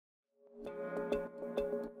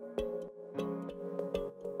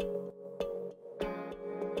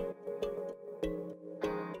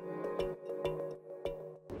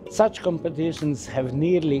Such competitions have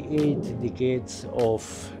nearly 8 decades of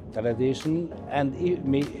tradition, and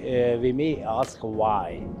we may ask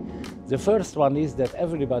why. The first one is that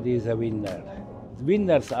everybody is a winner. The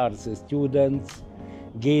winners are the students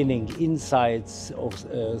gaining insights of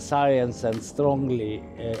science and strongly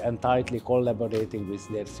and tightly collaborating with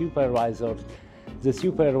their supervisors. The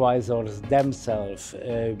supervisors themselves,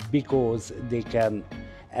 because they can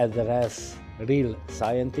address real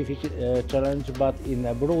scientific challenge, but in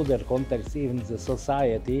a broader context, even the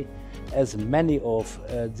society, as many of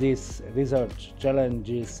these research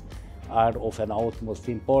challenges are of an utmost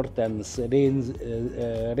importance,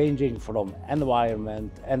 ranging from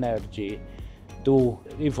environment, energy, to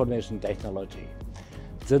information technology.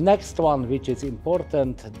 The next one, which is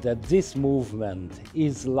important, that this movement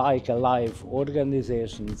is like a live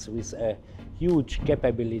organization with a huge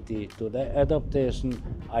capability to the adaptation.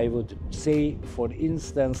 I would say, for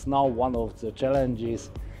instance, now one of the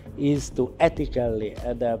challenges is to ethically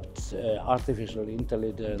adapt artificial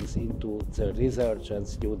intelligence into the research and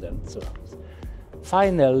student service.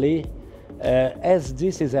 Finally, as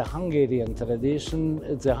this is a Hungarian tradition,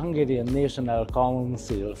 the Hungarian National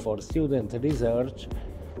Council for Student Research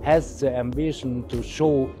has the ambition to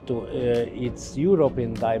show to its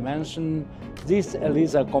European dimension. These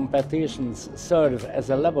ELISA competitions serve as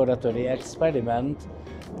a laboratory experiment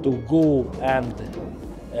to go and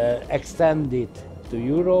extend it to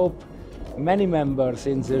Europe. Many members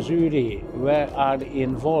in the jury are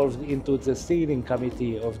involved into the steering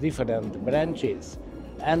committee of different branches,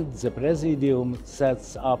 and the Presidium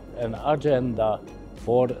sets up an agenda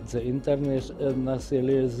for the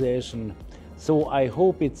internationalization. So I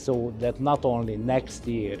hope it's so that not only next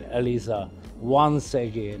year ELISA once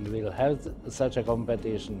again will have such a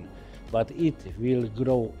competition, but it will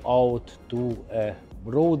grow out to a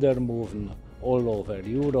broader movement all over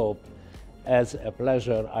Europe. As a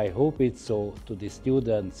pleasure, I hope it's so, to the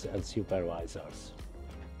students and supervisors.